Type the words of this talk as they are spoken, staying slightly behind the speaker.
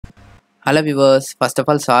Hello viewers, first of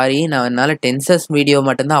all sorry. என்னால் tenses video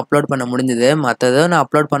மட்டும்தான் upload பண்ண முடிஞ்சுது. மற்றதும் நான்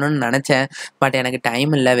அப்லோட் பண்ணணும்னு நினச்சேன், பட் எனக்கு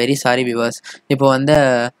டைம் இல்லை. Very sorry viewers. இப்போ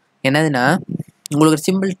என்னதுன்னா, உங்களுக்கு ஒரு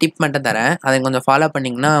சிம்பிள் டிப் மட்டும் தரேன். அதை கொஞ்சம் ஃபாலோ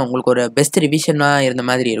பண்ணிங்கன்னா உங்களுக்கு ஒரு பெஸ்ட் ரிவிஷனாக இருந்த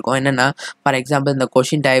மாதிரி இருக்கும். என்னென்னா, ஃபார் எக்ஸாம்பிள் இந்த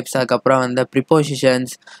கொஷின் டைப்ஸ், அதுக்கப்புறம்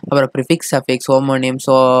ப்ரிப்போசிஷன்ஸ், அப்புறம் ப்ரிஃபிக்ஸ், சஃபிக்ஸ், ஹோமோனிம்ஸ்,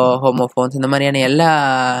 ஹோமோஃபோன்ஸ், இந்த மாதிரியான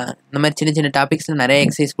இந்த மாதிரி சின்ன சின்ன டாபிக்ஸில் நிறைய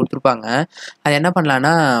எக்ஸசைஸ் கொடுத்துருப்பாங்க. அது என்ன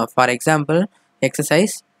பண்ணலான்னா, for example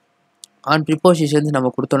exercise on prepositions நம்ம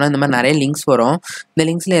கொடுத்தோன்னா இந்த மாதிரி நிறைய லிங்க்ஸ் வரும். இந்த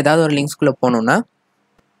லிங்க்ஸில் ஏதாவது ஒரு லிங்க்ஸ்குள்ளே போனோம்னா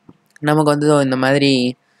நமக்கு இந்த மாதிரி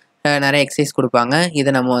நிறைய எக்ஸசைஸ் கொடுப்பாங்க. இதை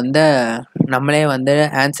நம்ம நம்மளே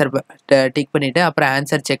ஆன்சர் டிக் பண்ணிவிட்டு அப்புறம்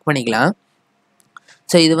ஆன்சர் செக் பண்ணிக்கலாம்.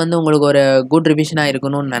 ஸோ இது உங்களுக்கு ஒரு குட் ரிவிஷனாக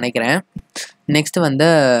இருக்கணும்னு நினைக்கிறேன். நெக்ஸ்ட்டு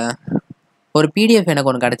ஒரு பிடிஎஃப் எனக்கு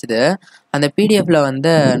ஒன்று கிடச்சிது. அந்த பிடிஎஃப்பில்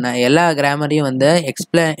நான் எல்லா கிராமரையும்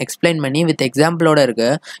எக்ஸ்பிளைன் பண்ணி வித் எக்ஸாம்பிளோடு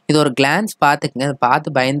இருக்குது. இது ஒரு கிளான்ஸ் பார்த்துக்குங்க,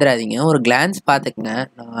 பார்த்து பயந்துடாதீங்க, ஒரு கிளான்ஸ் பார்த்துக்குங்க.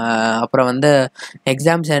 அப்புறம்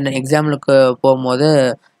எக்ஸாமுக்கு போகும்போது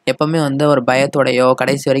எப்போவுமே ஒரு பயத்தோடையோ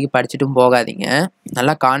கடைசி வரைக்கும் படிச்சுட்டும் போகாதீங்க.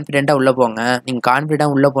 நல்லா கான்ஃபிடெண்ட்டாக உள்ளே போங்க. நீங்கள்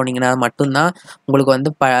கான்ஃபிடெண்ட்டாக உள்ளே போனீங்கன்னா மட்டும்தான்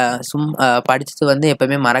உங்களுக்கு படித்தது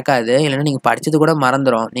எப்போவுமே மறக்காது. இல்லைன்னா நீங்கள் படித்தது கூட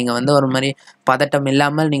மறந்துடும். நீங்கள் ஒரு மாதிரி பதட்டம்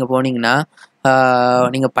இல்லாமல் நீங்கள் போனீங்கன்னா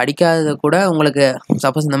நீங்கள் படிக்காதது கூட உங்களுக்கு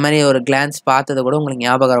சப்போஸ் இந்த மாதிரி ஒரு கிளான்ஸ் பார்த்தது கூட உங்களுக்கு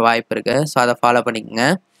ஞாபகம் வாய்ப்பு இருக்குது. ஸோ அதை ஃபாலோ பண்ணிக்கோங்க,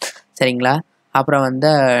 சரிங்களா? அப்புறம்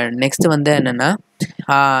நெக்ஸ்ட்டு என்னென்னா,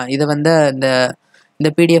 இதை இந்த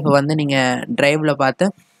பிடிஎஃப்பை நீங்கள் ட்ரைவில் பார்த்து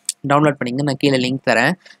டவுன்லோட் பண்ணிங்க. நான் கீழே லிங்க்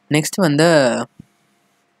தரேன். நெக்ஸ்ட்டு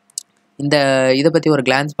இதை பற்றி ஒரு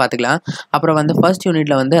கிளான்ஸ் பார்த்துக்கலாம். அப்புறம் ஃபர்ஸ்ட்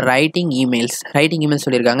யூனிட்டில் ரைட்டிங் இமெயில்ஸ்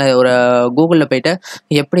சொல்லியிருக்காங்க. ஒரு கூகுளில் போய்ட்டு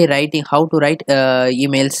எப்படி ஹவு டு ரைட்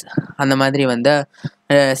இமெயில்ஸ் அந்த மாதிரி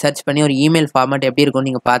சர்ச் பண்ணி ஒரு இமெயில் ஃபார்மேட் எப்படி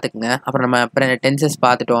இருக்கும்னு நீங்கள் பார்த்துக்குங்க. அப்புறம் நம்ம டென்சஸ்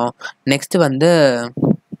பார்த்துட்டோம். Next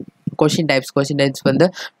question types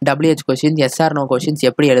WH questions, SR no questions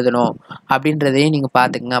எப்படி எழுதணும் அப்படின்றதையும் நீங்கள்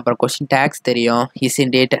பார்த்துக்குங்க. அப்புறம் கொஷின் டேக்ஸ் தெரியும்,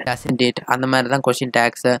 இஸ்இன்ட் இட், டஸ்இன்ட் இட், அந்த மாதிரி தான் கொஷின்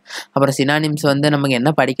டேக்ஸு. அப்புறம் சினானிம்ஸ் நமக்கு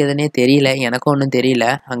என்ன படிக்கிறதுனே தெரியல, எனக்கும் ஒன்றும் தெரியல.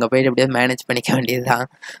 அங்கே போய்ட்டு எப்படியாவது மேனேஜ் பண்ணிக்க வேண்டியது தான்.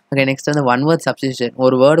 Okay, next one word substitution.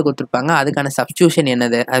 ஒரு வேர்டு கொடுத்துருப்பாங்க, அதுக்கான சப்ஸ்டியூஷன்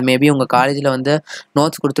என்னது, அது மேபி உங்கள் காலேஜில்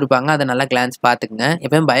நோட்ஸ் கொடுத்துருப்பாங்க. அதை நல்லா கிளான்ஸ் பார்த்துக்குங்க.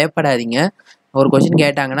 எப்போயும் பயப்படாதீங்க. ஒரு கொஷின்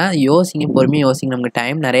கேட்டாங்கன்னா யோசிங்க, பொறுமையாக யோசிங்க. நமக்கு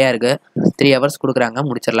டைம் நிறையா இருக்குது, 3 hours கொடுக்குறாங்க,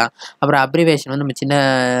 முடிச்சிடலாம். அப்புறம் அப்ரிவேஷன் நம்ம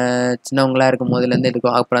சின்னவங்களாக இருக்கும் போதுலேருந்து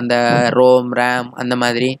இருக்கும். அப்புறம் அந்த ரோம், ரேம் அந்த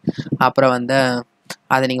மாதிரி. அப்புறம்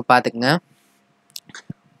அதை நீங்கள் பார்த்துக்குங்க.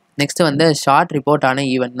 நெக்ஸ்ட்டு ஷார்ட் ரிப்போர்ட் ஆன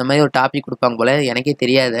ஈவெண்ட், இந்த மாதிரி ஒரு டாபிக் கொடுப்பாங்க போல், எனக்கே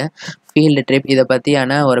தெரியாது. ஃபீல்டு ட்ரிப், இதை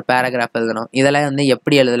பற்றியான ஒரு பேராகிராஃப் எழுதணும். இதெல்லாம்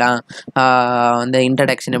எப்படி எழுதலாம்,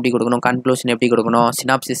 இன்ட்ரடக்ஷன் எப்படி கொடுக்கணும், கன்க்ளூஷன் எப்படி கொடுக்கணும்,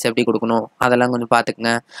 சினாப்சிஸ் எப்படி கொடுக்கணும், அதெல்லாம் கொஞ்சம்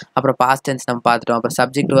பார்த்துக்குங்க. அப்புறம் பாஸ்ட் டென்ஸ் நம்ம பார்த்துட்டோம். அப்புறம்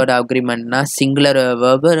subject word அக்ரிமெண்ட்னா singular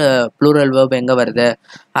verb, plural verb எங்கே வருது,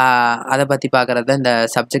 அதை பற்றி பார்க்குறது இந்த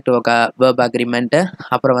சப்ஜெக்ட் வேர்பு அக்ரிமெண்ட்டு.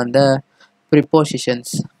 அப்புறம்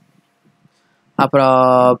ப்ரிப்போசிஷன்ஸ். அப்புறம்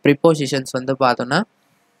ப்ரிப்போசிஷன்ஸ் பார்த்தோன்னா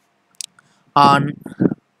ஆன்,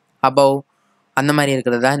 அபவ், அந்த மாதிரி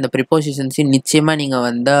இருக்கிறது தான் இந்த ப்ரிப்போசிஷன்ஸையும். நிச்சயமாக நீங்கள்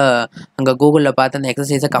அங்கே கூகுளில் பார்த்து அந்த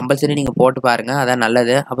எக்ஸசைஸை கம்பல்சரி நீங்கள் போட்டு பாருங்கள், அதான்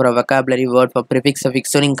நல்லது. அப்புறம் வெக்காபுலரி, வேர்ட், ப்ரிஃபிக்ஸ்,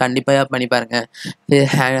 சஃபிக்ஸும் நீங்கள் கண்டிப்பாக பண்ணி பாருங்கள்.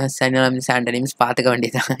 சினானிம்ஸ், ஆண்டனிம்ஸ் பார்த்துக்க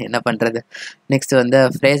வேண்டியதான், என்ன பண்ணுறது. நெக்ஸ்ட்டு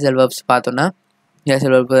ஃப்ரேசல் வேர்ப்ஸ் பார்த்தோன்னா,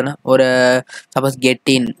 ஒரு சப்போஸ்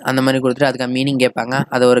கெட்டின் அந்த மாதிரி கொடுத்துட்டு அதுக்கான மீனிங் கேட்பாங்க,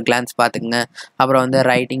 அதை ஒரு கிளான்ஸ் பார்த்துக்குங்க. அப்புறம்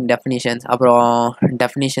ரைட்டிங் டெஃபினிஷன்ஸ், அப்புறம்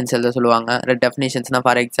டெஃபினிஷன்ஸ் எழுத சொல்லுவாங்க. டெஃபினிஷன்ஸ்னால்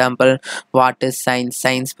for example what is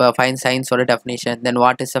science fine சயின்ஸோட definition. Then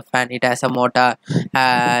what is a fan, it has a motor,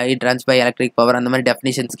 it runs by electric power, அந்த மாதிரி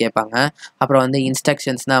டெஃபினிஷன்ஸ் கேட்பாங்க. அப்புறம்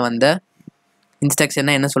இன்ஸ்ட்ரக்ஷன்ஸ்னால்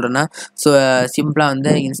இன்ஸ்ட்ரக்ஷன்னா என்ன சொல்கிறேன்னா, ஸோ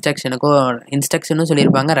சிம்பிளாக இன்ஸ்ட்ரக்ஷனும்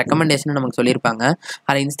சொல்லியிருப்பாங்க, ரெக்கமெண்டேஷனும் நமக்கு சொல்லியிருப்பாங்க.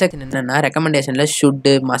 அதில் இன்ஸ்ட்ரக்ஷன் என்னென்னா, ரெக்கமெண்டேஷனில்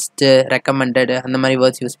ஷுட்டு, மஸ்ட்டு, ரெக்கமெண்டடு அந்த மாதிரி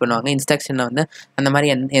வேர்ட்ஸ் யூஸ் பண்ணுவாங்க. இன்ஸ்ட்ரக்ஷனில் அந்த மாதிரி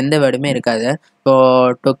எந்த வேர்டுமே இருக்காது.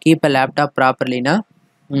 இப்போது to keep a laptop ப்ராப்பர்லினா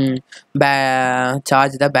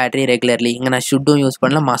charge the battery regularly. இங்கே நான் ஷுட்டும் யூஸ்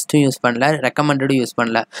பண்ணல, மஸ்ட்டும் யூஸ் பண்ணல, ரெக்கமெண்டடும் யூஸ்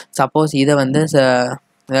பண்ணல. சப்போஸ் இதை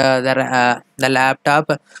த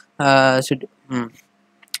லேப்டாப் ஷுட்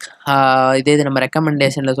இதே இது நம்ம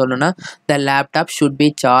ரெக்கமெண்டேஷனில் சொல்லணும்னா த laptop should be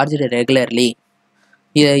charged regularly.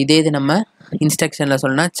 இதே இது நம்ம இன்ஸ்ட்ரக்ஷனில்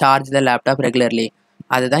சொல்லணும்னா சார்ஜ் த லேப்டாப் ரெகுலர்லி.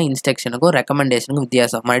 அதுதான் இன்ஸ்ட்ரக்ஷனுக்கும் ரெக்கமெண்டேஷனுக்கும்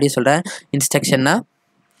வித்தியாசம். மறுபடியும் சொல்கிறேன், இன்ஸ்ட்ரக்ஷன்னா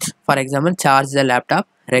for example charge the laptop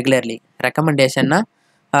regularly. ரெக்கமெண்டேஷன்னா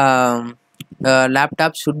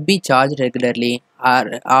laptop should be charge regularly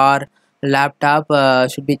R laptop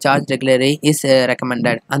should be charge regularly is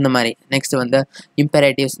recommended, அந்த மாதிரி. நெக்ஸ்ட்டு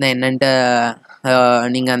இம்பெரேட்டிவ்ஸ்னால் என்னென்ட்டு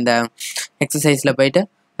நீங்கள் அந்த எக்ஸசைஸில் போய்ட்டு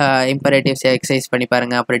இம்பரேட்டிவ்ஸ் எக்ஸசைஸ் பண்ணி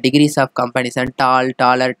பாருங்கள். அப்புறம் decrease of comparison, doll,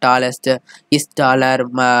 dollar, tallest, is taller,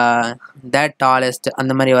 that tallest,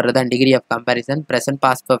 அந்த மாதிரி வர்றதான் degree of comparison. Present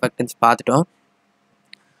past perfect tense பார்த்துட்டோம்.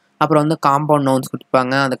 அப்புறம் வந்து காம்பவுண்ட் நவுன்ஸ்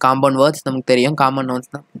கொடுத்துருப்பாங்க. அந்த காம்பவுண்ட் வேர்ட்ஸ் நமக்கு தெரியும். காம்பவுண்ட்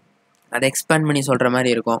நவுன்ஸ் தான் அதை எக்ஸ்பேண்ட் பண்ணி சொல்கிற மாதிரி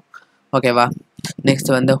இருக்கும். ஓகேவா? நெக்ஸ்ட்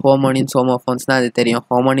வந்து ஹோமோனிம்ஸ், ஹோமோஃபோன்ஸ்னால் அது தெரியும்.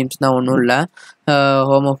 ஹோமோனிம்ஸ்னால் ஒன்றும் இல்லை.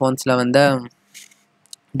 ஹோமோஃபோன்ஸில் வந்து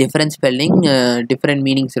டிஃப்ரெண்ட் ஸ்பெல்லிங் டிஃப்ரெண்ட்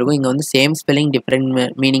மீனிங்ஸ் இருக்கும். இங்கே வந்து சேம் ஸ்பெல்லிங் டிஃப்ரெண்ட்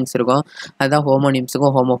மீனிங்ஸ் இருக்கும். அதுதான்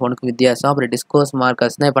ஹோமோனிம்ஸுக்கும் ஹோமோஃபோனுக்கும் வித்தியாசம். அப்புறம் டிஸ்கோர்ஸ்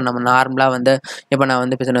மார்க்கர்ஸ்னால் இப்போ நம்ம நார்மலாக வந்து இப்போ நான்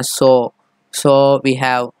வந்து பேசுகிறேன் ஸோ வி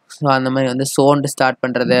ஹேவ், ஸோ அந்த மாதிரி வந்து சோன்ட்டு ஸ்டார்ட்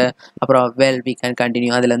பண்ணுறது. அப்புறம் வெல் வி கேன்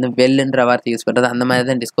கண்டினியூ, அதில் வந்து வெல்லுன்ற வார்த்தை யூஸ் பண்ணுறது. அந்த மாதிரி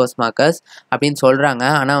தான் டிஸ்கோர்ஸ் மார்க்கர்ஸ் அப்படின்னு சொல்கிறாங்க.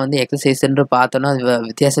 ஆனால் வந்து எக்ஸசைஸ்ன்று பார்த்தோன்னா அது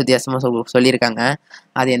வித்தியாசமாக சொல்லியிருக்காங்க.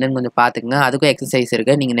 அது என்னென்னு கொஞ்சம் பார்த்துக்குங்க. அதுக்கும் எக்ஸசைஸ்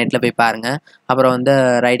இருக்குது, நீங்கள் நெட்டில் போய் பாருங்கள். அப்புறம் வந்து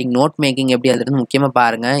ரைட்டிங், நோட் மேக்கிங் எப்படி எழுதுறது முக்கியமாக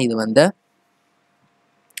பாருங்கள். இது வந்து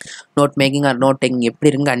note making R note taking எப்படி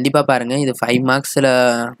இருக்குன்னு கண்டிப்பாக பாருங்கள். இது 5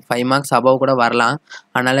 மார்க்ஸ் அபவ் கூட வரலாம்.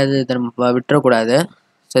 அதனால் இது நம்ம விட்டுறக்கூடாது.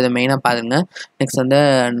 ஸோ இதை மெயினாக பாருங்க. நெக்ஸ்ட் வந்து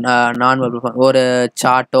நான் ஒரு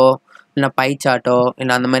சார்ட்டோ இல்லை பை சார்ட்டோ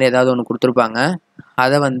இல்லை அந்த மாதிரி ஏதாவது ஒன்று கொடுத்துருப்பாங்க.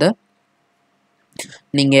 அதை வந்து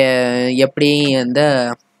நீங்கள் எப்படி வந்து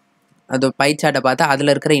அது பை சார்ட்டை பார்த்தா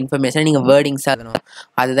அதில் இருக்கிற இன்ஃபர்மேஷன் நீங்கள் வேர்டிங்ஸாக இருக்கணும்.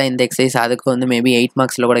 அதுதான் இந்த எக்ஸசைஸ். அதுக்கு வந்து மேபி 8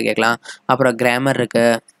 மார்க்ஸில் கூட கேட்கலாம். அப்புறம் கிராமர்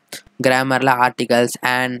இருக்குது. கிராமரில் articles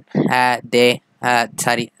and they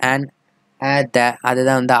and the,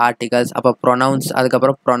 அதுதான் வந்து ஆர்டிகல்ஸ். அப்போ ப்ரொனவுன்ஸ்,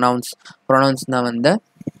 அதுக்கப்புறம் ப்ரொனவுன்ஸ்னால் வந்து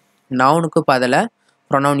நவுனுக்கு பதிலாக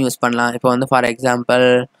ப்ரொனவுன் யூஸ் பண்ணலாம். இப்போ வந்து ஃபார் எக்ஸாம்பிள்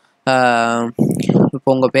இப்போ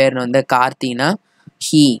உங்கள் பேர் வந்து கார்த்தினா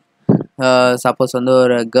ஹீ, சப்போஸ் வந்து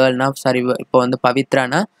ஒரு கேர்ள்னா இப்போ வந்து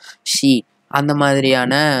பவித்ரானா ஷீ, அந்த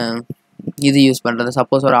மாதிரியான இது யூஸ் பண்ணுறது.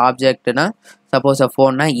 சப்போஸ் ஒரு ஆப்ஜெக்ட்னா, சப்போஸ்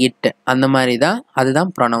ஃபோன்னா இட், அந்த மாதிரி தான், அதுதான்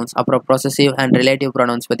ப்ரொனவுன்ஸ். அப்புறம் பொசசிவ் அண்ட் ரிலேட்டிவ்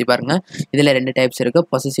ப்ரொனவுன்ஸ் பற்றி பாருங்கள். இதில் 2 டைப்ஸ் இருக்குது,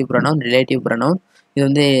 பொசசிவ் ப்ரொனவுன், ரிலேட்டிவ் ப்ரொனவுன். இது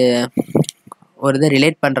வந்து ஒரு இதை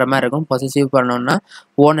ரிலேட் பண்ணுற மாதிரி இருக்கும். பொசசிவ் ப்ரொனவுன்னா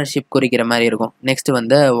ஓனர்ஷிப் குறிக்கிற மாதிரி இருக்கும். நெக்ஸ்ட்டு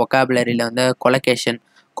வந்து ஒகாபுலரியில் வந்து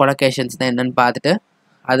கொலகேஷன்ஸ் தான் என்னென்னு பார்த்துட்டு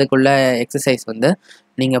அதுக்குள்ளே எக்ஸசைஸ் வந்து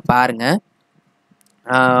நீங்கள் பாருங்கள்.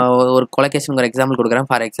 ஒரு கொலகேஷனுக்கு ஒரு எக்ஸாம்பிள் கொடுக்குறேன்.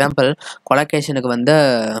 ஃபார் எக்ஸாம்பிள் கொலகேஷனுக்கு வந்து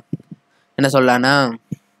என்ன சொல்லலான்னா,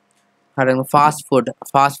 ஃபாஸ்ட்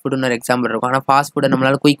ஃபுட்டுன்னு ஒரு எக்ஸாம்பிள் இருக்கும். ஆனால் ஃபாஸ்ட் ஃபுட்டை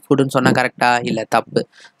நம்மளால் குயிக் ஃபுட்டுன்னு சொன்னால் கரெக்டாக இல்லை, தப்பு.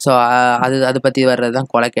 ஸோ அதை பற்றி வர்றது தான்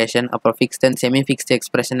கொலகேஷன். அப்புறம் fixed and semi fixed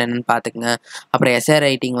expression என்னென்னு பார்த்துக்குங்க. அப்புறம் எஸ்ஏ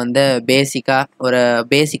ரைட்டிங் வந்து ஒரு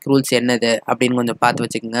பேசிக் ரூல்ஸ் என்னது அப்படின்னு கொஞ்சம் பார்த்து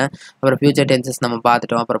வச்சுக்கோங்க. அப்புறம் ஃபியூச்சர் டென்சஸ் நம்ம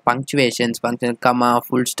பார்த்துட்டோம். அப்புறம் punctuations, comma,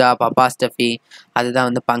 full stop, apostrophe, அதுதான்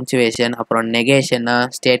வந்து பங்க்சுவேஷன். அப்புறம் நெகேஷன்னா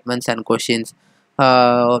statements and questions,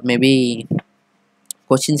 maybe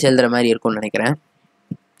questions எழுதுகிற மாதிரி இருக்கும்னு நினைக்கிறேன்.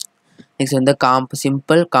 நெக்ஸ்ட் வந்து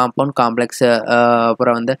சிம்பிள், காம்பவுண்ட், காம்ப்ளெக்ஸ்.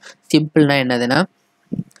 அப்புறம் வந்து சிம்பிள்னா என்னதுன்னா,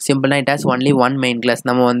 சிம்பிள்னா it has only one main clause.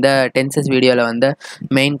 நம்ம வந்து டென்சஸ் வீடியோவில் வந்து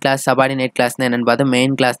மெயின் கிளாஸ், சபார்டினேட் கிளாஸ்னால் என்னென்னு பார்த்தோம்.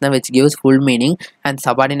 Main கிளாஸ்னால் which gives full meaning and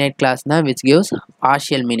subordinate கிளாஸ்னால் which gives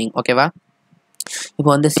partial meaning. ஓகேவா? இப்போ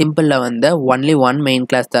வந்து சிம்பிளில் வந்து ஒன்லி ஒன் மெயின்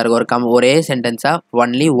கிளாஸ் தான் இருக்கும். ஒரே சென்டென்ஸாக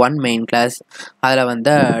ஒன்லி ஒன் மெயின் கிளாஸ். அதில்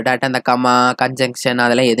வந்து டேட்டா அந்த கமா, கன்ஜங்ஷன்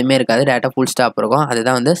அதெல்லாம் எதுவுமே இருக்காது. டேட்டா ஃபுல் ஸ்டாப் இருக்கும்.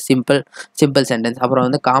 அதுதான் வந்து சிம்பிள் சென்டென்ஸ். அப்புறம்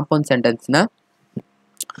வந்து compound சென்டென்ஸ்னால்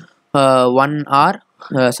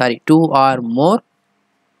 2 or more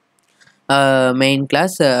main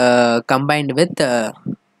clause combined with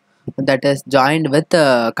that is joint with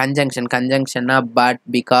கன்ஜங்ஷன்னா but,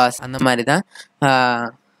 because, அந்த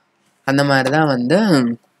மாதிரி தான் வந்து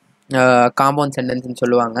காம்பவுண்ட் சென்டென்ஸ்னு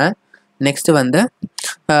சொல்லுவாங்க. நெக்ஸ்ட்டு வந்து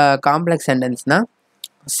complex சென்டென்ஸ்னால்,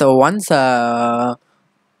 so once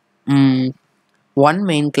one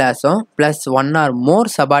main கிளாஸும் ப்ளஸ் 1 or more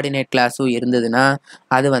சபார்டினேட் கிளாஸும் இருந்ததுன்னா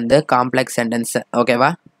அது வந்து காம்ப்ளெக்ஸ் சென்டென்ஸ். ஓகேவா?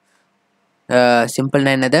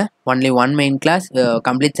 சிம்பிள்னா என்னது? Only one main clause,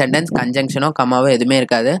 complete sentence, கன்ஜங்ஷனோ கமாவோ எதுவுமே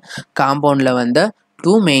இருக்காது. காம்பவுண்டில் வந்து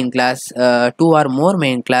 2 main class, 2 or more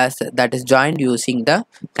main class that is joined using the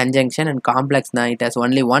conjunction, and complex na it has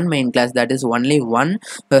only one main class, that is only one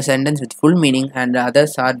sentence with full meaning, and the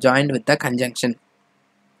others are joined with the conjunction.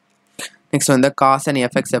 Next one, the cause and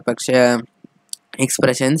effects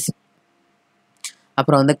expressions.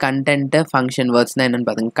 அப்புறம் வந்து content, function, வேர்ட்ஸ்னால் என்னென்னு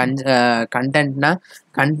பார்த்துங்க.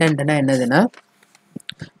 கண்டென்ட்னா என்னதுன்னா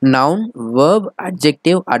noun, verb,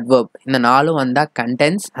 adjective, adverb, இந்த 4 வந்தால்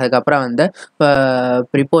contents. அதுக்கப்புறம் வந்து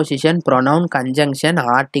preposition, pronoun, conjunction,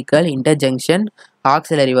 article, இன்டர்ஜங்ஷன்,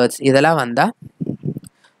 auxiliary words, இதெல்லாம் வந்தால்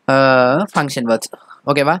ஃபங்க்ஷன் வேர்ட்ஸ்.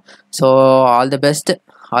 ஓகேவா? So all the best.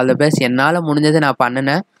 என்னால் முடிஞ்சது நான்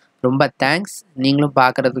பண்ணினேன். ரொம்ப தேங்க்ஸ். நீங்களும்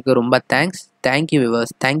பார்க்குறதுக்கு ரொம்ப thanks. Thank you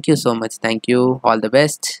viewers. Thank you so much. Thank you. All the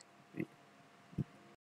best.